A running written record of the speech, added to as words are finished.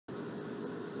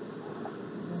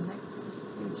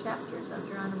Chapters of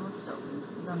Geronimo Stilton,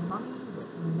 The Mummy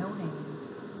with No Name.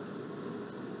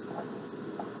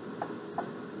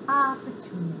 Ah,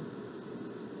 Petunia.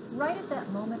 Right at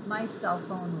that moment, my cell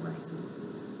phone rang.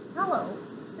 Hello,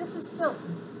 this is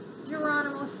Stilton.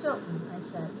 Geronimo Stilton, I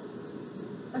said.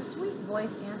 A sweet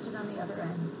voice answered on the other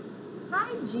end.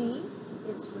 Hi, G,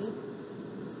 it squeaked.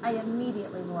 I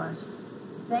immediately blushed.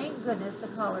 Thank goodness the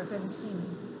caller couldn't see me.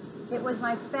 It was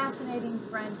my fascinating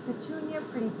friend, Petunia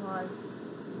Prettypaws.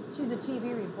 She's a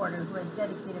TV reporter who has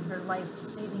dedicated her life to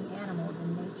saving animals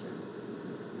in nature.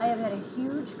 I have had a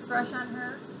huge crush on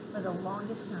her for the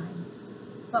longest time,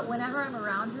 but whenever I'm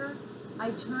around her,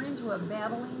 I turn into a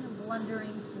babbling,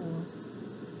 blundering fool.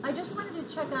 I just wanted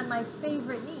to check on my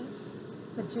favorite niece,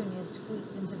 Petunia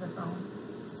squeaked into the phone.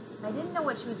 I didn't know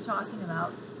what she was talking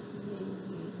about.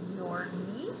 Your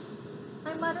niece?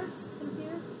 I muttered,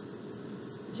 confused.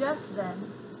 Just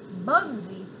then,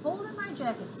 Bugsy pulled at my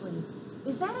jacket sleeve.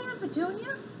 Is that Aunt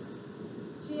Petunia?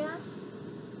 She asked.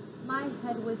 My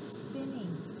head was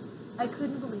spinning. I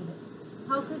couldn't believe it.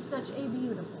 How could such a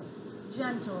beautiful,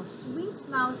 gentle, sweet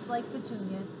mouse like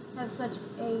Petunia have such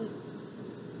a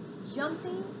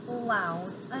jumping,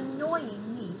 loud,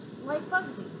 annoying niece like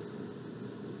Bugsy?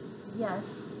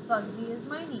 Yes, Bugsy is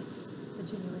my niece,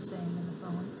 Petunia was saying in the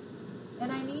phone.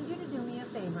 And I need you to do me a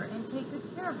favor and take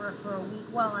good care of her for a week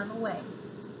while I'm away.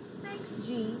 Thanks,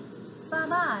 G.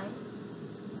 Bye-bye.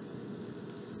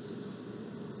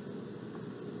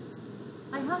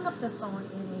 I hung up the phone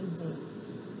in a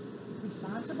daze.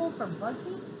 Responsible for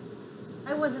Bugsy?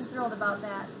 I wasn't thrilled about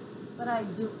that, but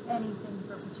I'd do anything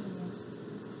for Petunia.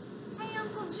 Hey,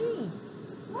 Uncle G,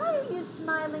 why are you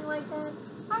smiling like that?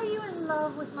 Are you in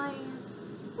love with my aunt?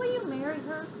 Will you marry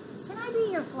her? Can I be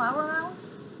your flower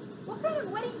mouse? What kind of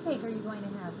wedding cake are you going to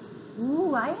have?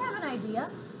 Ooh, I have an idea.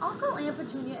 I'll call Aunt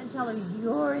Petunia and tell her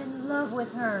you're in love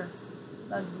with her,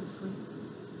 Bugsy squeaked.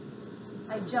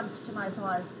 I jumped to my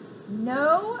paws.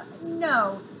 No,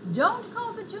 no, don't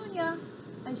call Petunia,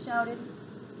 I shouted.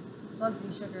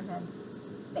 Bugsy shook her head.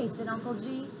 Face it, Uncle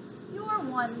G, you're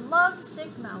one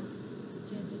lovesick mouse,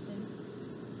 she insisted.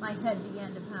 My head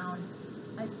began to pound.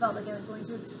 I felt like I was going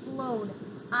to explode.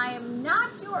 I am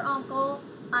not your uncle.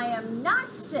 I am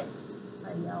not sick,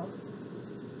 I yelled.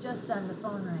 Just then the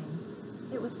phone rang.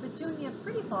 It was Petunia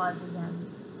Prettypaws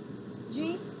again.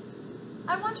 G,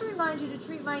 I want to remind you to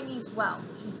treat my niece well,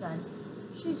 she said.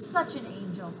 She's such an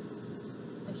angel.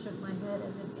 I shook my head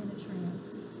as if in a trance.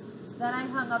 Then I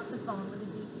hung up the phone with a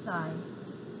deep sigh.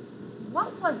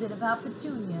 What was it about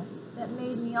Petunia that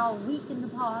made me all weak in the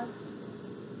paws?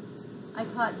 I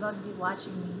caught Bugsy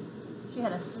watching me. She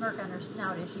had a smirk on her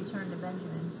snout as she turned to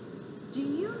Benjamin. Do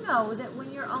you know that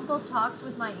when your uncle talks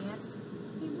with my aunt,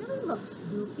 he really looks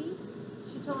goofy?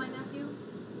 She told my nephew.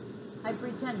 I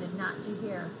pretended not to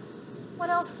hear. What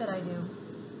else could I do?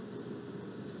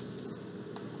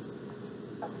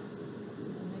 The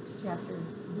next chapter,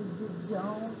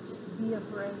 don't be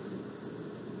afraid.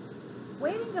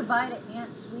 Waving goodbye to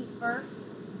Aunt Sweetfur,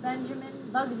 Benjamin,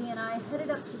 Bugsy, and I headed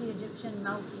up to the Egyptian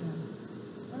Mouseum.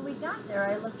 When we got there,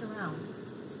 I looked around.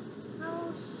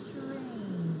 How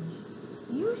strange.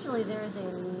 Usually there is a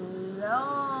long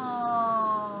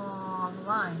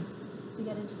line to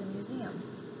get into the museum,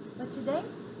 but today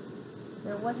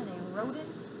there wasn't a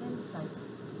rodent in sight.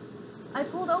 I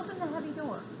pulled open the heavy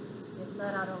door. It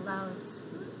let out a loud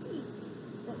creak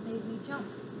that made me jump.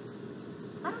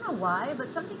 I don't know why,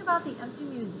 but something about the empty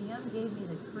museum gave me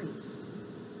the creeps.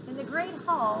 In the great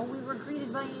hall, we were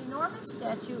greeted by an enormous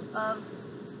statue of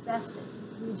Bastet,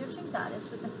 the Egyptian goddess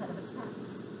with the head of a cat.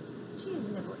 Cheese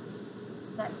niblets.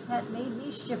 That cat made me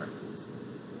shiver.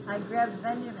 I grabbed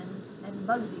Benjamin's and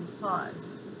Bugsy's paws.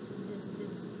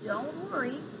 Don't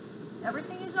worry.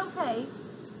 Everything is okay.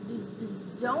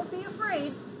 Don't be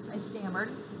afraid, I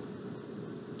stammered.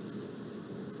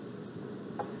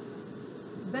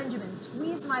 Benjamin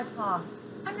squeezed my paw.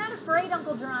 I'm not afraid,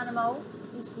 Uncle Geronimo,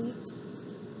 he squeaked.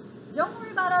 Don't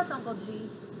worry about us, Uncle G.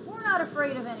 We're not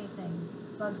afraid of anything,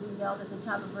 Bugsy yelled at the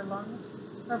top of her lungs.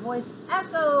 Her voice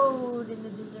echoed in the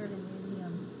deserted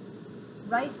museum.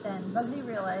 Right then, Bugsy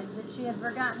realized that she had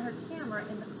forgotten her camera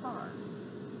in the car.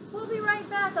 We'll be right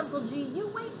back, Uncle G. You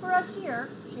wait for us here,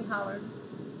 she hollered.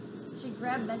 She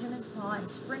grabbed Benjamin's paw and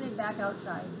sprinted back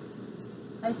outside.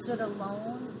 I stood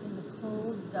alone in the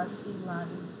cold, dusty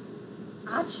lobby.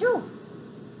 Achoo!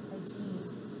 I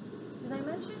sneezed. Did I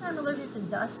mention I'm allergic to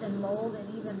dust and mold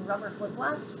and even rubber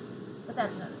flip-flops? But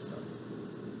that's another story.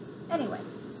 Anyway,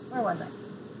 where was I?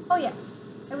 Oh yes,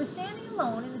 I was standing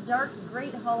alone in the dark,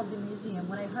 great hall of the museum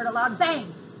when I heard a loud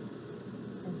bang.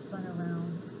 I spun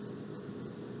around.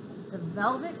 The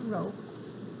velvet rope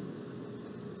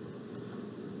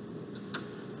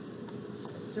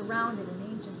surrounded an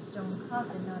ancient stone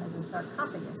coffin known as a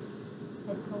sarcophagus,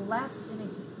 had collapsed in a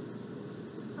heap.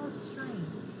 How strange.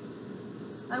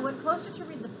 I went closer to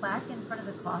read the plaque in front of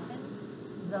the coffin,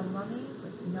 the mummy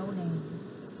with no name.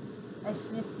 I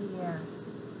sniffed the air.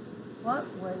 What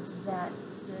was that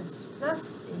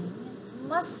disgusting,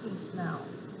 musty smell?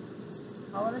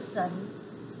 All of a sudden,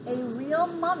 a real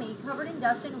mummy covered in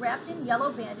dust and wrapped in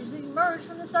yellow bandages emerged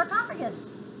from the sarcophagus.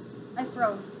 I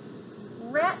froze.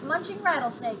 Munching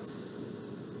rattlesnakes.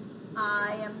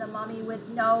 I am the mummy with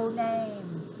no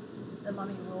name, the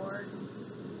mummy roared.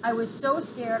 I was so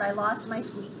scared I lost my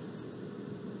squeak.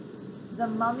 The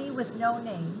mummy with no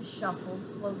name shuffled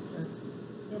closer.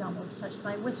 It almost touched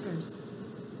my whiskers.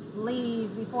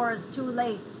 Leave before it's too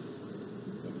late,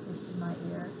 it hissed in my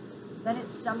ear. Then it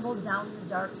stumbled down the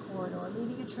dark corridor,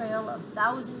 leaving a trail of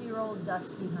 1,000-year-old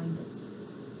dust behind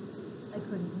it. I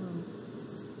couldn't move.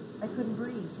 I couldn't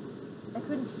breathe. I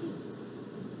couldn't see.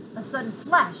 A sudden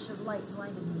flash of light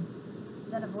blinded me.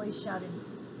 Then a voice shouted,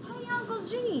 "Hey, Uncle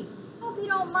G, hope you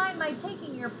don't mind my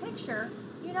taking your picture.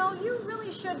 You know, you really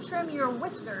should trim your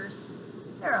whiskers.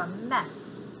 They're a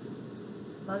mess."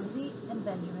 Bugsy and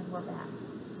Benjamin were back.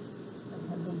 But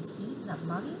had they seen the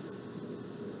mummy?